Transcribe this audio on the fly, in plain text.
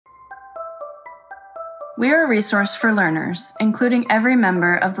We are a resource for learners, including every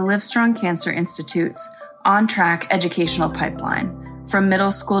member of the Livestrong Cancer Institute's on-track educational pipeline, from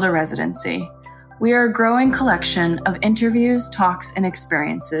middle school to residency. We are a growing collection of interviews, talks, and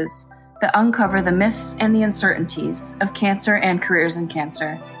experiences that uncover the myths and the uncertainties of cancer and careers in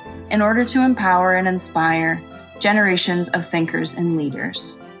cancer in order to empower and inspire generations of thinkers and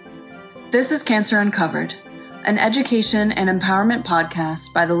leaders. This is Cancer Uncovered, an education and empowerment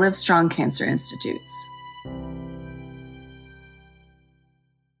podcast by the Livestrong Cancer Institutes.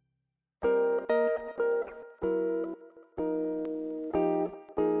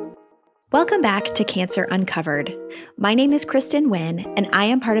 Welcome back to Cancer Uncovered. My name is Kristen Wynn, and I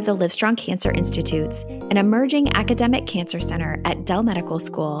am part of the Livestrong Cancer Institutes, an emerging academic cancer center at Dell Medical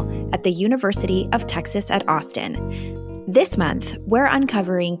School at the University of Texas at Austin. This month, we're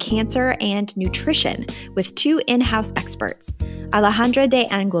uncovering cancer and nutrition with two in-house experts, Alejandra de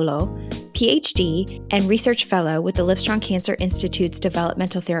Angulo, PhD and research fellow with the Livestrong Cancer Institute's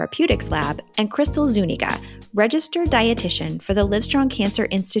Developmental Therapeutics Lab, and Crystal Zuniga, registered dietitian for the Livestrong Cancer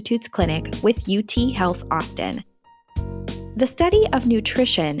Institute's clinic with UT Health Austin. The study of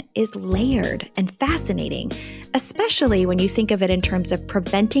nutrition is layered and fascinating, especially when you think of it in terms of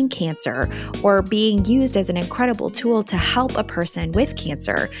preventing cancer or being used as an incredible tool to help a person with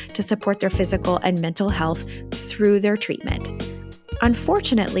cancer to support their physical and mental health through their treatment.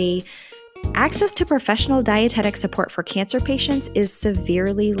 Unfortunately, access to professional dietetic support for cancer patients is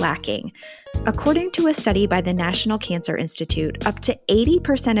severely lacking. According to a study by the National Cancer Institute, up to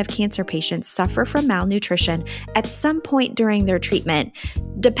 80% of cancer patients suffer from malnutrition at some point during their treatment,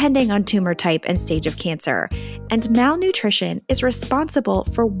 depending on tumor type and stage of cancer. And malnutrition is responsible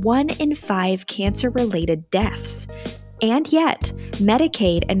for 1 in 5 cancer-related deaths. And yet,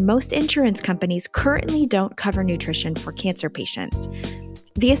 Medicaid and most insurance companies currently don't cover nutrition for cancer patients.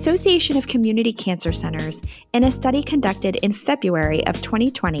 The Association of Community Cancer Centers, in a study conducted in February of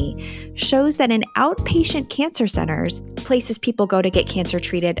 2020, shows that in outpatient cancer centers, places people go to get cancer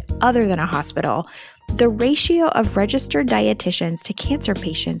treated other than a hospital, the ratio of registered dietitians to cancer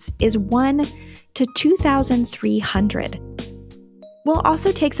patients is 1 to 2,300. We'll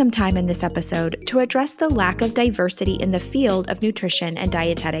also take some time in this episode to address the lack of diversity in the field of nutrition and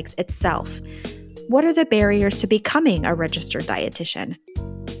dietetics itself. What are the barriers to becoming a registered dietitian?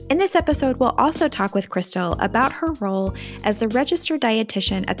 In this episode, we'll also talk with Crystal about her role as the registered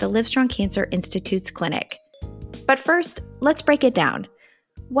dietitian at the Livestrong Cancer Institute's clinic. But first, let's break it down.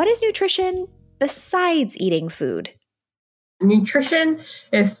 What is nutrition besides eating food? Nutrition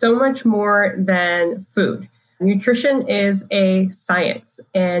is so much more than food. Nutrition is a science,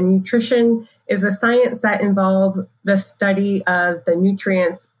 and nutrition is a science that involves the study of the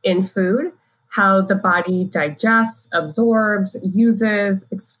nutrients in food, how the body digests, absorbs, uses,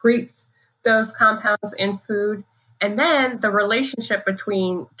 excretes those compounds in food, and then the relationship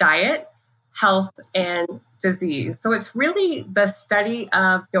between diet, health, and disease. So it's really the study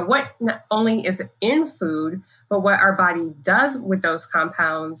of what not only is in food, but what our body does with those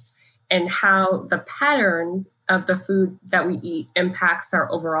compounds and how the pattern of the food that we eat impacts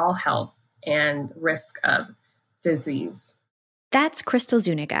our overall health and risk of disease. That's Crystal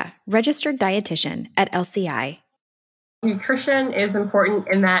Zuniga, registered dietitian at LCI. Nutrition is important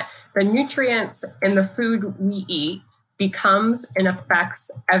in that the nutrients in the food we eat becomes and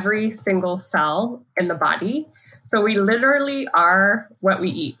affects every single cell in the body. So we literally are what we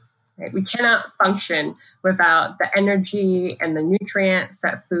eat. Right? We cannot function without the energy and the nutrients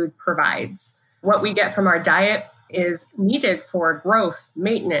that food provides. What we get from our diet is needed for growth,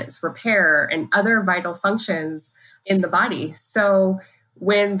 maintenance, repair, and other vital functions in the body. So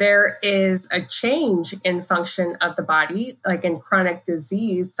when there is a change in function of the body, like in chronic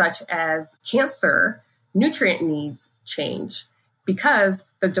disease, such as cancer, nutrient needs change because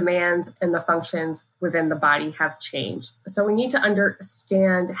the demands and the functions within the body have changed. So we need to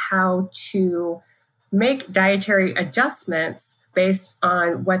understand how to make dietary adjustments based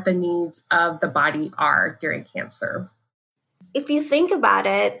on what the needs of the body are during cancer. If you think about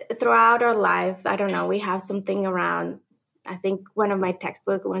it, throughout our life, I don't know, we have something around, I think one of my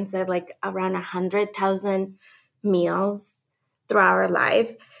textbook once said like around 100,000 meals throughout our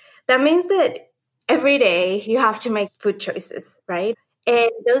life. That means that every day you have to make food choices, right?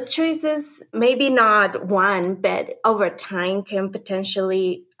 And those choices, maybe not one, but over time can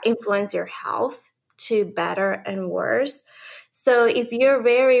potentially influence your health to better and worse. So if you're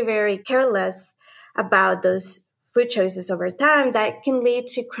very, very careless about those food choices over time, that can lead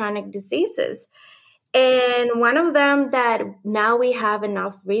to chronic diseases. And one of them that now we have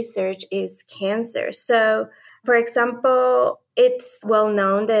enough research is cancer. So For example, it's well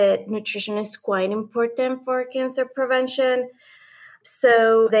known that nutrition is quite important for cancer prevention.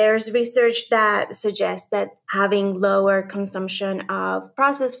 So there's research that suggests that having lower consumption of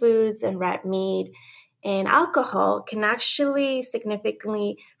processed foods and red meat and alcohol can actually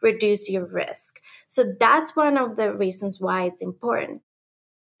significantly reduce your risk. So that's one of the reasons why it's important.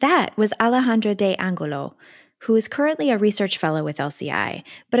 That was Alejandra de Angulo, who is currently a research fellow with LCI,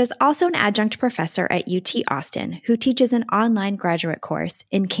 but is also an adjunct professor at UT Austin who teaches an online graduate course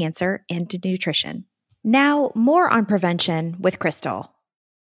in cancer and nutrition. Now, more on prevention with Crystal.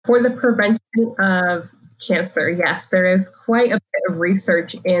 For the prevention of cancer, yes, there is quite a bit of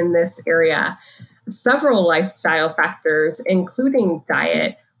research in this area. Several lifestyle factors, including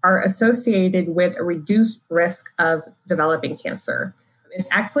diet, are associated with a reduced risk of developing cancer. It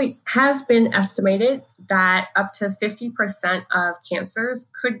actually has been estimated that up to 50% of cancers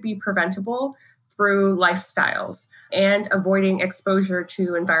could be preventable through lifestyles and avoiding exposure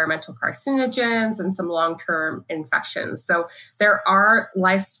to environmental carcinogens and some long-term infections. So there are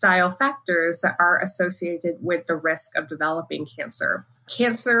lifestyle factors that are associated with the risk of developing cancer.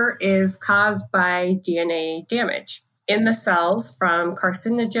 Cancer is caused by DNA damage in the cells from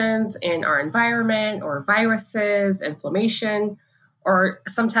carcinogens in our environment or viruses, inflammation, or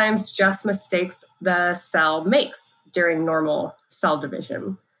sometimes just mistakes the cell makes during normal cell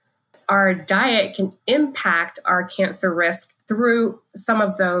division. Our diet can impact our cancer risk through some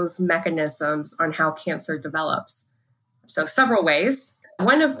of those mechanisms on how cancer develops. So several ways.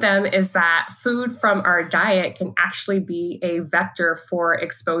 One of them is that food from our diet can actually be a vector for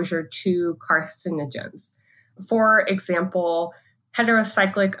exposure to carcinogens. For example,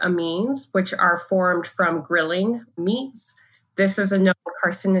 heterocyclic amines, which are formed from grilling meats. This is a known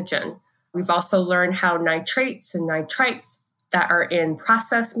carcinogen. We've also learned how nitrates and nitrites that are in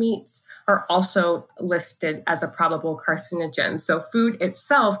processed meats are also listed as a probable carcinogen. So food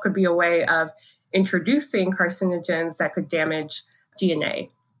itself could be a way of introducing carcinogens that could damage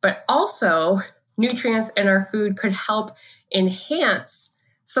DNA. But also, nutrients in our food could help enhance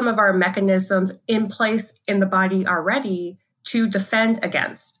some of our mechanisms in place in the body already to defend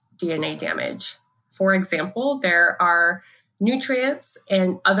against DNA damage. For example, there are nutrients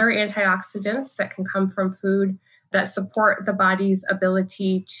and other antioxidants that can come from food that support the body's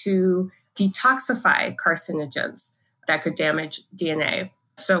ability to detoxify carcinogens that could damage DNA.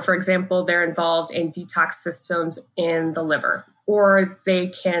 So, for example, they're involved in detox systems in the liver, or they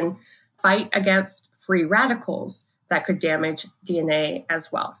can fight against free radicals that could damage DNA as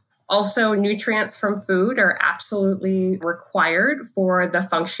well. Also, nutrients from food are absolutely required for the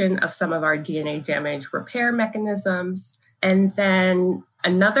function of some of our DNA damage repair mechanisms. And then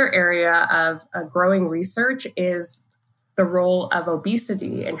another area of growing research is the role of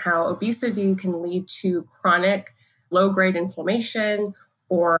obesity and how obesity can lead to chronic low-grade inflammation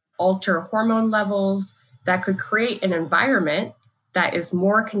or alter hormone levels that could create an environment that is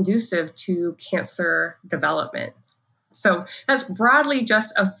more conducive to cancer development. So that's broadly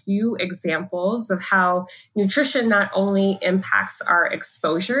just a few examples of how nutrition not only impacts our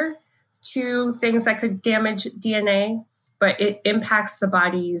exposure to things that could damage DNA, but it impacts the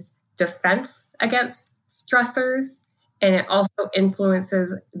body's defense against stressors, and it also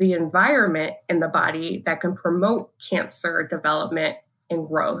influences the environment in the body that can promote cancer development and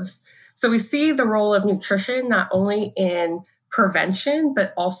growth. So we see the role of nutrition not only in prevention,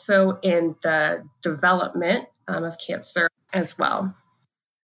 but also in the development of cancer as well.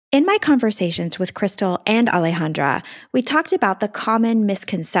 In my conversations with Crystal and Alejandra, we talked about the common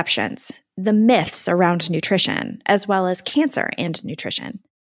misconceptions, the myths around nutrition, as well as cancer and nutrition.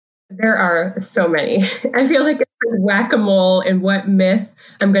 There are so many. I feel like it's like whack-a-mole in what myth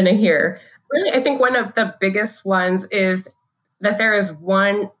I'm going to hear. Really, I think one of the biggest ones is that there is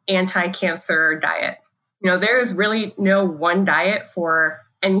one anti-cancer diet. There is really no one diet for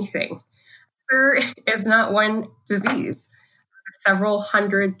anything. Cancer is not one disease. Several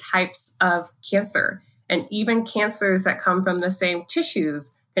hundred types of cancer, and even cancers that come from the same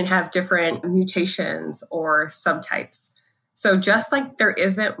tissues can have different mutations or subtypes. So just like there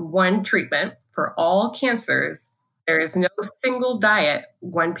isn't one treatment for all cancers, there is no single diet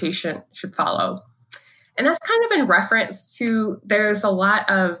one patient should follow. And that's kind of in reference to there's a lot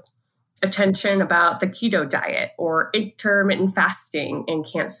of attention about the keto diet or intermittent fasting in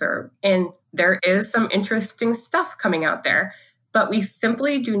cancer. And there is some interesting stuff coming out there, but we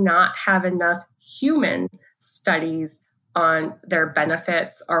simply do not have enough human studies on their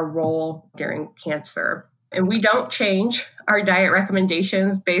benefits or role during cancer. And we don't change our diet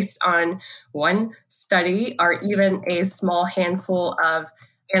recommendations based on one study or even a small handful of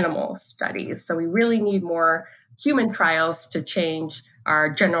animal studies. So we really need more human trials to change our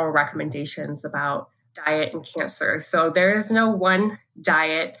general recommendations about diet and cancer. So there is no one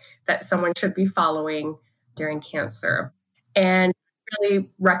diet that someone should be following during cancer. And really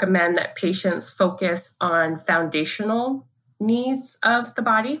recommend that patients focus on foundational needs of the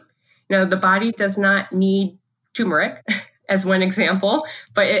body. The body does not need turmeric as one example,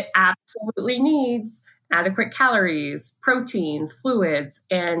 but it absolutely needs adequate calories, protein, fluids,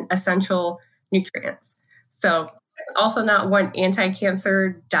 and essential nutrients. So also not one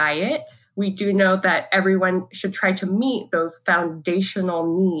anti-cancer diet. We do know that everyone should try to meet those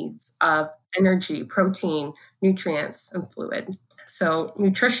foundational needs of energy, protein, nutrients, and fluid. So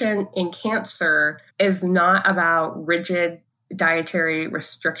nutrition in cancer is not about rigid dietary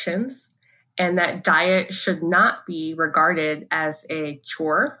restrictions, and that diet should not be regarded as a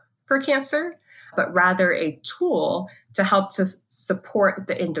cure for cancer, but rather a tool to help to support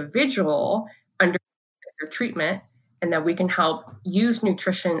the individual under cancer treatment, and that we can help use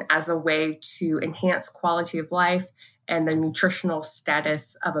nutrition as a way to enhance quality of life and the nutritional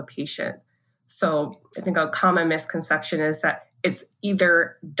status of a patient. So I think a common misconception is that it's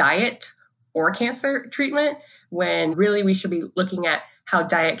either diet or cancer treatment, when really we should be looking at how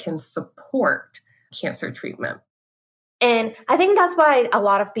diet can support cancer treatment. And I think that's why a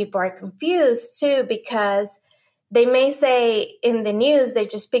lot of people are confused too, because they may say in the news, they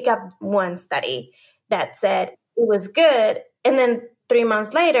just pick up one study that said it was good. And then 3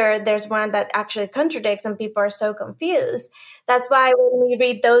 months later, there's one that actually contradicts, and people are so confused. That's why when we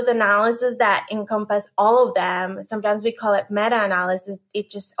read those analyses that encompass all of them, sometimes we call it meta-analysis, it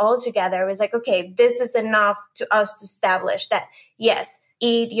just all together is like, okay, this is enough to us to establish that, yes,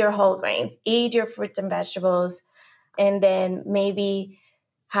 eat your whole grains, eat your fruits and vegetables, and then maybe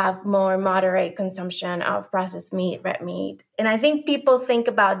have more moderate consumption of processed meat, red meat. And I think people think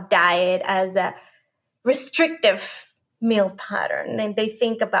about diet as a restrictive meal pattern, and they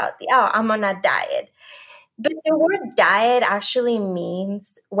think about I'm on a diet. But the word diet actually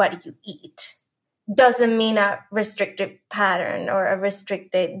means what you eat. Doesn't mean a restrictive pattern or a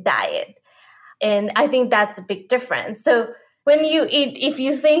restricted diet. And I think that's a big difference. So when you eat, if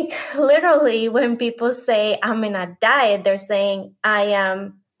you think literally, when people say I'm in a diet, they're saying I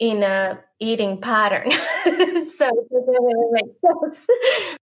am in a eating pattern. So it doesn't really make sense.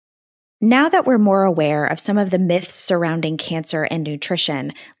 Now that we're more aware of some of the myths surrounding cancer and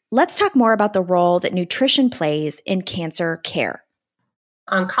nutrition, let's talk more about the role that nutrition plays in cancer care.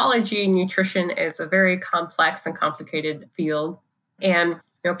 Oncology nutrition is a very complex and complicated field. And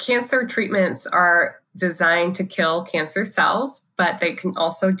cancer treatments are designed to kill cancer cells, but they can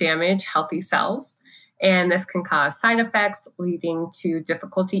also damage healthy cells. And this can cause side effects leading to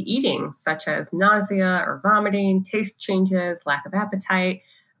difficulty eating, such as nausea or vomiting, taste changes, lack of appetite,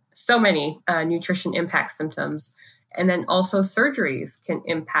 so many nutrition impact symptoms. And then also surgeries can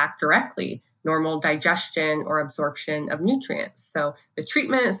impact directly normal digestion or absorption of nutrients. So the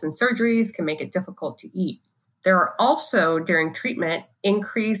treatments and surgeries can make it difficult to eat. There are also, during treatment,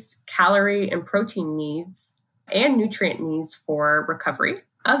 increased calorie and protein needs and nutrient needs for recovery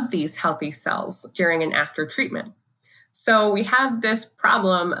of these healthy cells during and after treatment. So we have this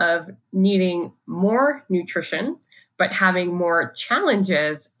problem of needing more nutrition, but having more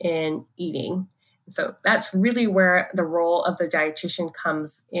challenges in eating. So that's really where the role of the dietitian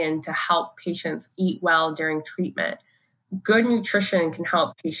comes in to help patients eat well during treatment. Good nutrition can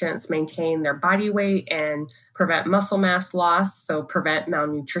help patients maintain their body weight and prevent muscle mass loss, so prevent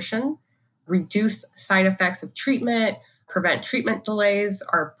malnutrition, reduce side effects of treatment, prevent treatment delays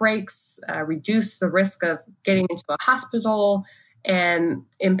or breaks, reduce the risk of getting into a hospital, and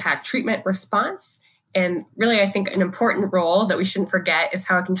impact treatment response. And really, I think an important role that we shouldn't forget is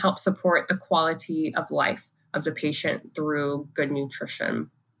how it can help support the quality of life of the patient through good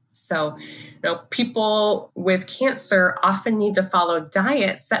nutrition. So, people with cancer often need to follow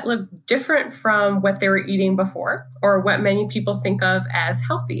diets that look different from what they were eating before or what many people think of as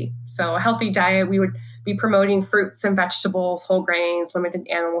healthy. So a healthy diet, we would be promoting fruits and vegetables, whole grains, limited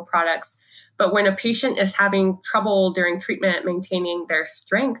animal products. But when a patient is having trouble during treatment maintaining their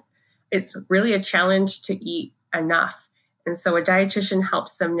strength, it's really a challenge to eat enough. And so a dietitian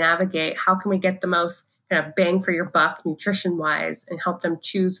helps them navigate how can we get the most kind of bang for your buck nutrition-wise and help them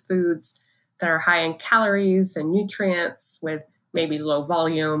choose foods that are high in calories and nutrients with maybe low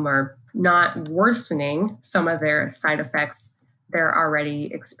volume or not worsening some of their side effects they're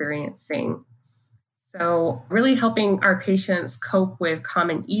already experiencing. So really helping our patients cope with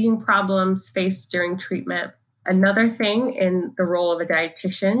common eating problems faced during treatment. Another thing in the role of a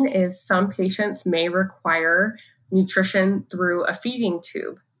dietitian is some patients may require nutrition through a feeding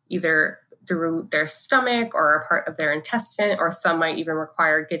tube, either through their stomach or a part of their intestine, or some might even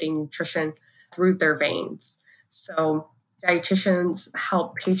require getting nutrition through their veins. So dietitians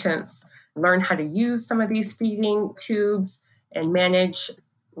help patients learn how to use some of these feeding tubes and manage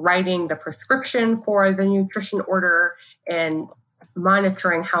writing the prescription for the nutrition order and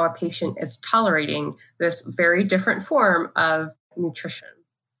monitoring how a patient is tolerating this very different form of nutrition.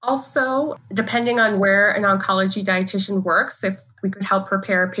 Also, depending on where an oncology dietitian works, if we could help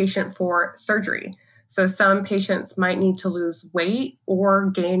prepare a patient for surgery. So some patients might need to lose weight or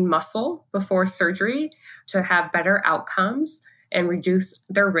gain muscle before surgery to have better outcomes and reduce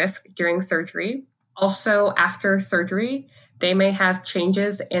their risk during surgery. Also, after surgery, they may have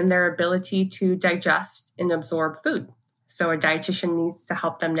changes in their ability to digest and absorb food. So a dietitian needs to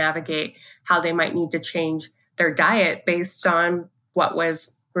help them navigate how they might need to change their diet based on what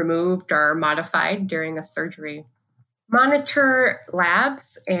was removed or modified during a surgery. Monitor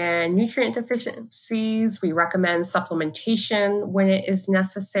labs and nutrient deficiencies. We recommend supplementation when it is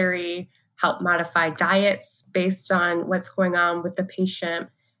necessary, help modify diets based on what's going on with the patient.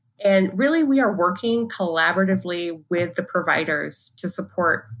 And really, we are working collaboratively with the providers to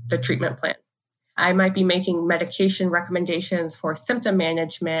support the treatment plan. I might be making medication recommendations for symptom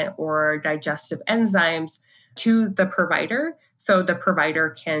management or digestive enzymes to the provider, so the provider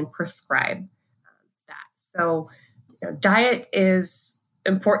can prescribe that. So, diet is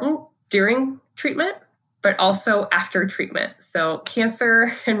important during treatment, but also after treatment. So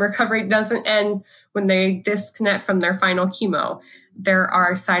cancer and recovery doesn't end when they disconnect from their final chemo. There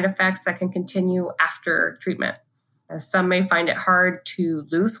are side effects that can continue after treatment. Some may find it hard to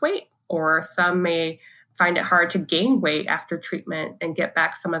lose weight, or some may find it hard to gain weight after treatment and get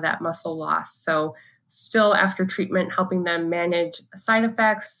back some of that muscle loss. So still after treatment, helping them manage side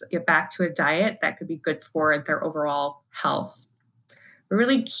effects, get back to a diet that could be good for their overall health. The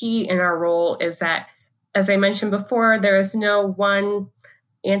really key in our role is that, as I mentioned before, there is no one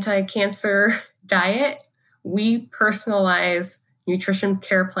anti-cancer diet. We personalize nutrition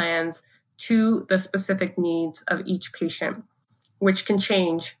care plans to the specific needs of each patient, which can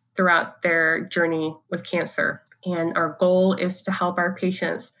change throughout their journey with cancer. And our goal is to help our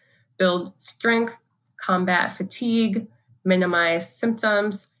patients build strength, combat fatigue, minimize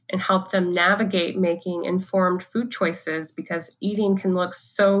symptoms, and help them navigate making informed food choices, because eating can look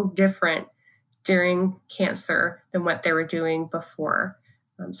so different during cancer than what they were doing before.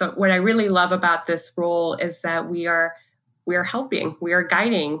 So what I really love about this role is that we are helping, we are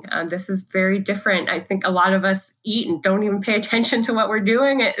guiding. This is very different. I think a lot of us eat and don't even pay attention to what we're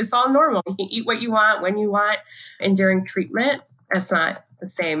doing. It's all normal. You can eat what you want, when you want. And during treatment, that's not the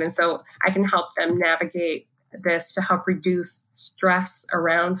same. And so I can help them navigate this to help reduce stress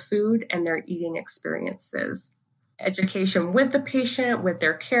around food and their eating experiences. Education with the patient, with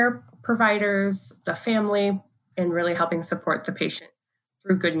their care providers, the family, and really helping support the patient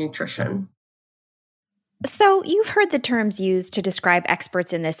through good nutrition. So you've heard the terms used to describe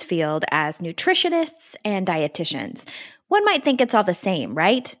experts in this field as nutritionists and dietitians. One might think it's all the same,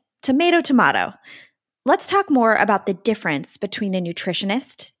 right? Tomato, tomato. Let's talk more about the difference between a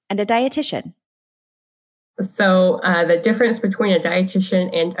nutritionist and a dietitian. So the difference between a dietitian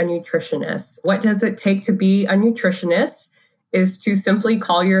and a nutritionist. What does it take to be a nutritionist? Is to simply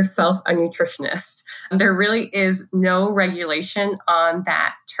call yourself a nutritionist. There really is no regulation on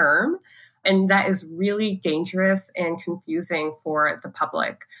that term. And that is really dangerous and confusing for the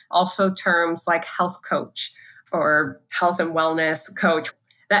public. Also, terms like health coach or health and wellness coach,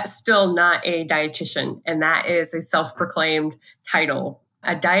 that's still not a dietitian, and that is a self-proclaimed title.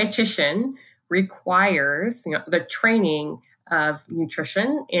 A dietitian requires, the training of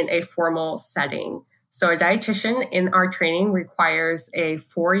nutrition in a formal setting. So a dietitian in our training requires a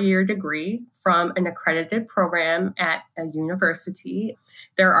 4-year degree from an accredited program at a university.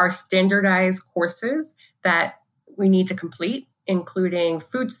 There are standardized courses that we need to complete, including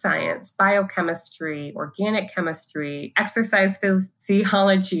food science, biochemistry, organic chemistry, exercise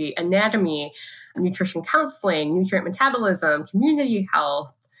physiology, anatomy, nutrition counseling, nutrient metabolism, community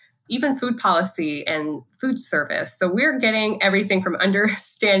health, even food policy and food service. So we're getting everything from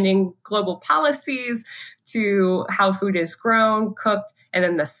understanding global policies to how food is grown, cooked, and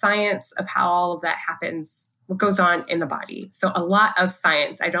then the science of how all of that happens, what goes on in the body. So a lot of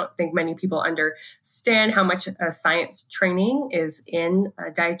science. I don't think many people understand how much science training is in a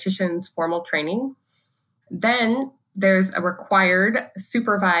dietitian's formal training. Then there's a required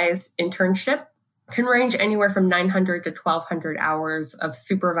supervised internship. Can range anywhere from 900 to 1,200 hours of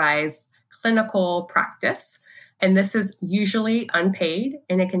supervised clinical practice. And this is usually unpaid,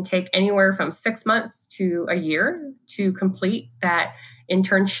 and it can take anywhere from 6 months to a year to complete that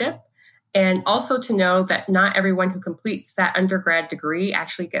internship. And also to know that not everyone who completes that undergrad degree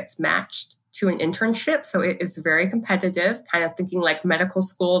actually gets matched to an internship. So it is very competitive, kind of thinking like medical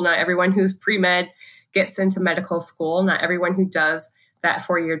school. Not everyone who's pre-med gets into medical school. Not everyone who does that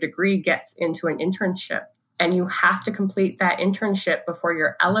 4-year degree gets into an internship. And you have to complete that internship before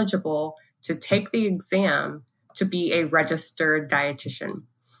you're eligible to take the exam to be a registered dietitian.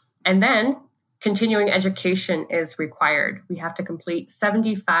 And then continuing education is required. We have to complete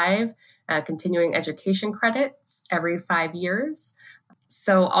 75 continuing education credits every 5 years.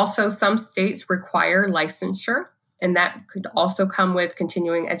 So also some states require licensure, and that could also come with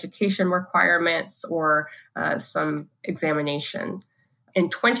continuing education requirements or some examination. In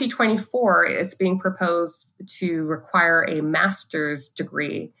 2024, it's being proposed to require a master's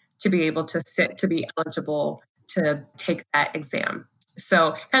degree to be able to be eligible to take that exam.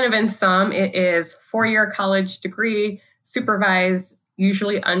 So kind of in sum, it is 4-year college degree, supervised,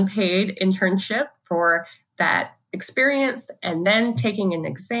 usually unpaid internship for that experience, and then taking an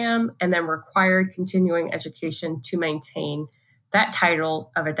exam, and then required continuing education to maintain that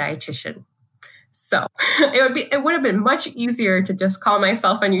title of a dietitian. So it would have been much easier to just call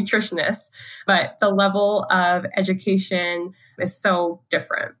myself a nutritionist, but the level of education is so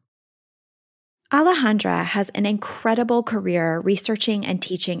different. Alejandra has an incredible career researching and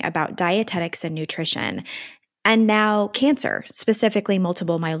teaching about dietetics and nutrition, and now cancer, specifically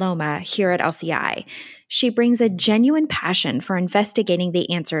multiple myeloma, here at LCI. She brings a genuine passion for investigating the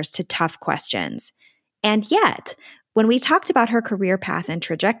answers to tough questions. And yet, when we talked about her career path and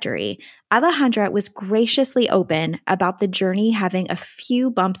trajectory, Alejandra was graciously open about the journey having a few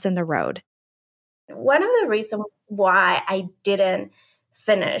bumps in the road. One of the reasons why I didn't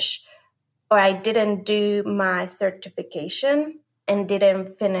finish or I didn't do my certification and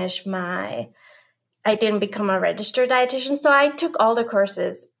I didn't become a registered dietitian. So I took all the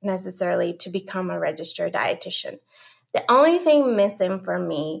courses necessarily to become a registered dietitian. The only thing missing for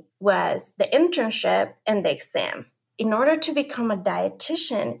me was the internship and the exam. In order to become a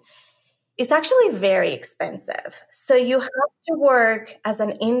dietitian, it's actually very expensive. So you have to work as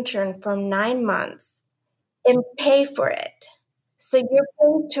an intern for 9 months and pay for it. So you're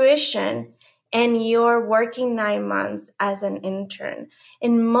paying tuition and you're working 9 months as an intern.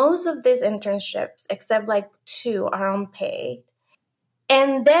 And most of these internships, except like 2, are unpaid.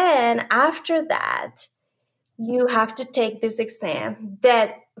 And then after that, you have to take this exam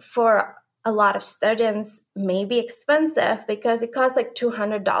that for a lot of students may be expensive because it costs like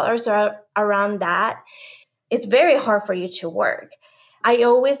 $200 or around that. It's very hard for you to work. I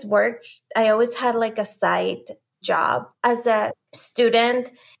always had like a side job as a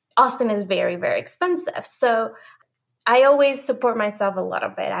student. Austin is very, very expensive. So I always support myself a little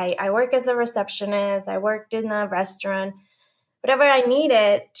bit. I work as a receptionist. I worked in a restaurant, whatever I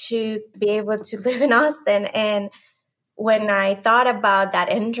needed to be able to live in Austin. And when I thought about that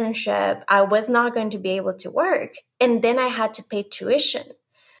internship, I was not going to be able to work. And then I had to pay tuition.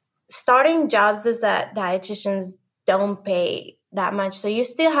 Starting jobs as a dietitians don't pay that much. So you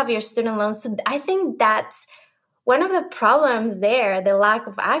still have your student loans. So I think that's one of the problems there, the lack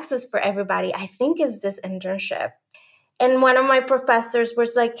of access for everybody, I think, is this internship. And one of my professors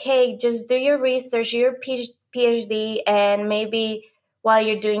was like, hey, just do your research, your PhD, and maybe while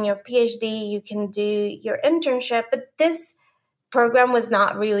you're doing your PhD, you can do your internship. But this program was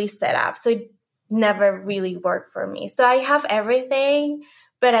not really set up, so it never really worked for me. So I have everything,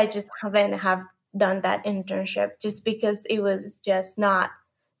 but I just haven't done that internship just because it was just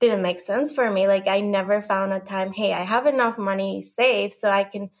didn't make sense for me. Like I never found a time, hey, I have enough money saved so I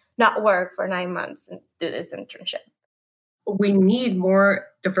can not work for 9 months and do this internship. We need more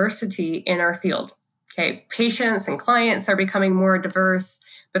diversity in our field. Okay, patients and clients are becoming more diverse,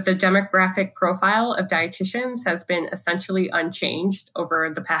 but the demographic profile of dietitians has been essentially unchanged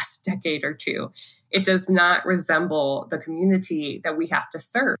over the past decade or two. It does not resemble the community that we have to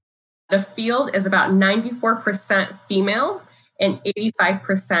serve. The field is about 94% female and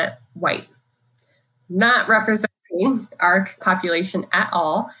 85% white, not representing our population at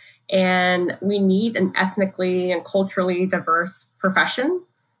all. And we need an ethnically and culturally diverse profession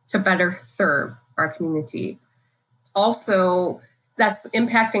to better serve our community. Also, that's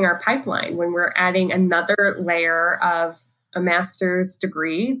impacting our pipeline when we're adding another layer of a master's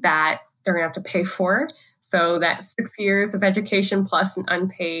degree that they're going to have to pay for. So that's 6 years of education plus an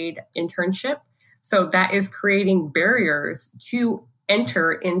unpaid internship. So that is creating barriers to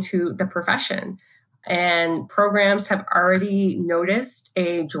enter into the profession. And programs have already noticed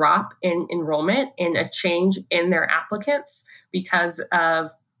a drop in enrollment and a change in their applicants because of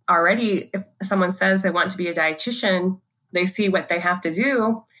already, if someone says they want to be a dietitian, they see what they have to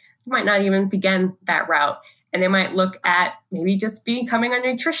do, they might not even begin that route. And they might look at maybe just becoming a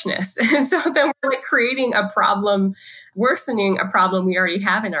nutritionist. And so then we're like creating a problem, worsening a problem we already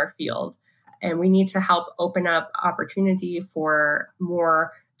have in our field. And we need to help open up opportunity for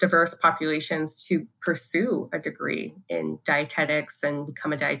more diverse populations to pursue a degree in dietetics and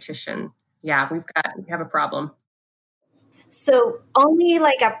become a dietitian. Yeah, we have a problem. So only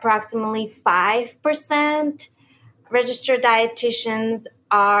like approximately 5% registered dietitians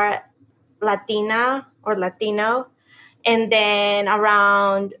are Latina or Latino, and then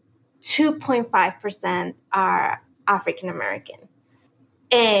around 2.5% are African American,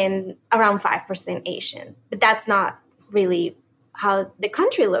 and around 5% Asian. But that's not really how the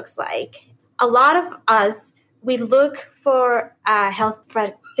country looks like. A lot of us, we look for a health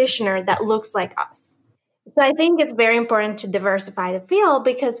practitioner that looks like us. So I think it's very important to diversify the field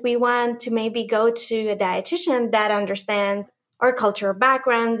because we want to maybe go to a dietitian that understands our cultural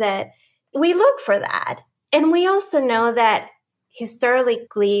background, that we look for that. And we also know that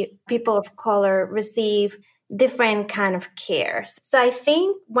historically, people of color receive different kind of care. So I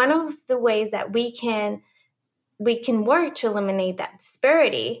think one of the ways that we can work to eliminate that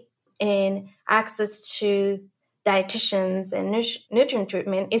disparity in access to dietitians and nutrient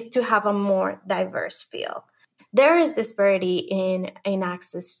treatment is to have a more diverse field. There is disparity in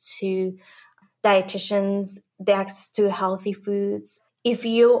access to dietitians, the access to healthy foods. If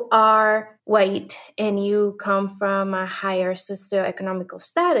you are white and you come from a higher socioeconomic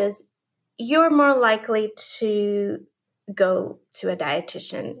status, you're more likely to go to a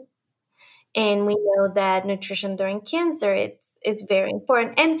dietitian. And we know that nutrition during cancer is very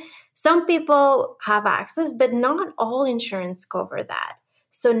important. And some people have access, but not all insurance cover that.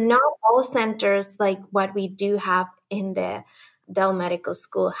 So not all centers like what we do have in the Dell Medical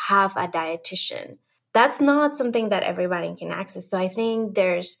School have a dietitian. That's not something that everybody can access. So I think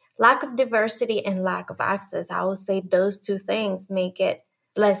there's lack of diversity and lack of access. I will say those two things make it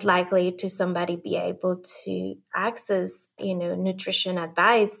less likely to somebody be able to access, nutrition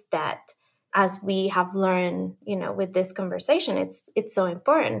advice that, as we have learned, with this conversation, it's so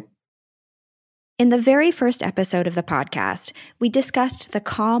important. In the very first episode of the podcast, we discussed the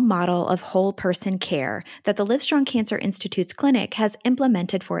CALM model of whole person care that the Livestrong Cancer Institute's clinic has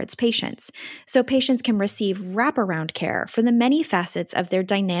implemented for its patients, so patients can receive wraparound care for the many facets of their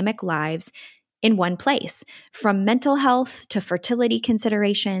dynamic lives in one place, from mental health to fertility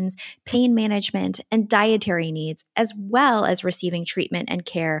considerations, pain management, and dietary needs, as well as receiving treatment and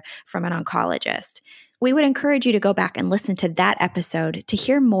care from an oncologist. We would encourage you to go back and listen to that episode to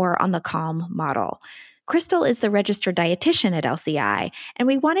hear more on the CALM model. Crystal is the registered dietitian at LCI, and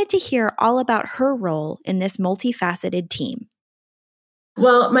we wanted to hear all about her role in this multifaceted team.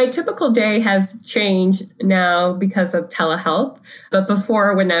 Well, my typical day has changed now because of telehealth. But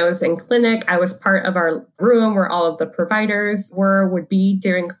before, when I was in clinic, I was part of our room where all of the providers would be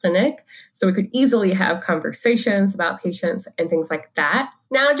during clinic. So we could easily have conversations about patients and things like that.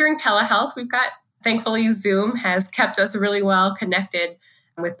 Now, during telehealth, thankfully, Zoom has kept us really well connected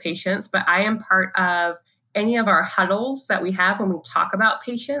with patients. But I am part of any of our huddles that we have when we talk about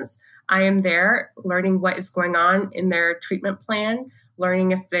patients. I am there learning what is going on in their treatment plan,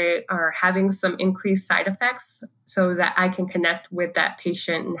 learning if they are having some increased side effects so that I can connect with that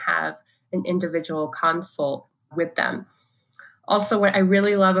patient and have an individual consult with them. Also, what I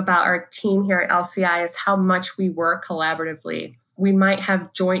really love about our team here at LCI is how much we work collaboratively. We might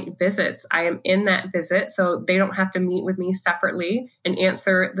have joint visits. I am in that visit, so they don't have to meet with me separately and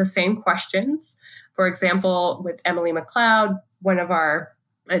answer the same questions. For example, with Emily McLeod, one of our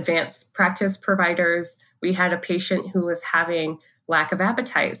advanced practice providers, we had a patient who was having lack of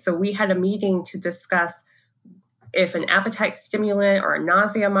appetite. So we had a meeting to discuss if an appetite stimulant or a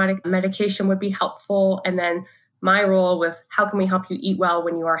nausea medication would be helpful. And then my role was, how can we help you eat well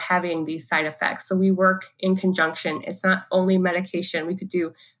when you are having these side effects? So we work in conjunction. It's not only medication. We could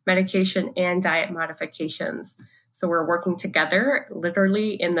do medication and diet modifications. So we're working together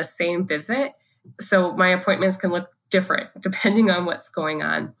literally in the same visit. So my appointments can look different depending on what's going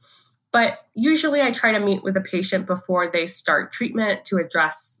on. But usually I try to meet with a patient before they start treatment to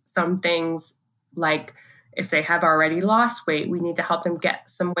address some things like if they have already lost weight, we need to help them get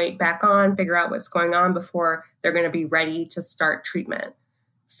some weight back on, figure out what's going on before they're going to be ready to start treatment.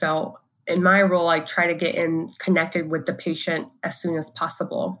 So in my role, I try to get connected with the patient as soon as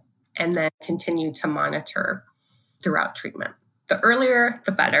possible and then continue to monitor throughout treatment. The earlier,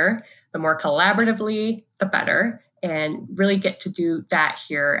 the better. The more collaboratively, the better, and really get to do that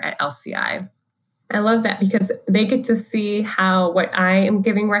here at LCI. I love that because they get to see what I am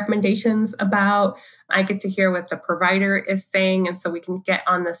giving recommendations about. I get to hear what the provider is saying, and so we can get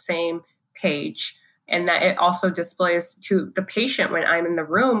on the same page. And that it also displays to the patient when I'm in the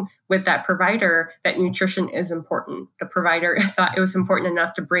room with that provider that nutrition is important. The provider thought it was important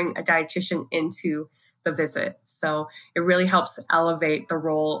enough to bring a dietitian into the visit. So it really helps elevate the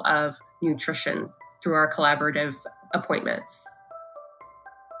role of nutrition through our collaborative appointments.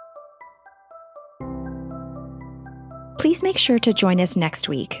 Please make sure to join us next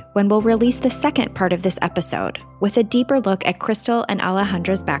week when we'll release the second part of this episode with a deeper look at Crystal and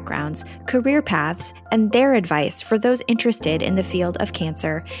Alejandra's backgrounds, career paths, and their advice for those interested in the field of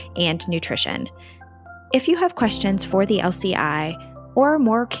cancer and nutrition. If you have questions for the LCI or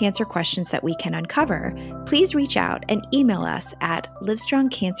more cancer questions that we can uncover, please reach out and email us at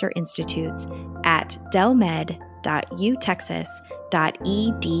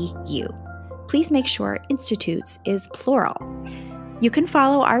livestrongcancerinstitutes@delmed.utexas.edu. Please make sure institutes is plural. You can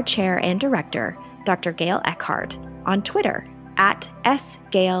follow our chair and director, Dr. Gail Eckhart, on Twitter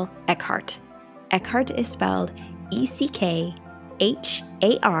 @sgaileeckhart. Eckhart is spelled ECKHARDT.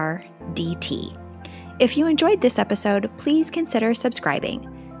 If you enjoyed this episode, please consider subscribing.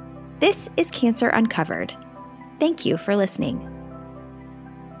 This is Cancer Uncovered. Thank you for listening.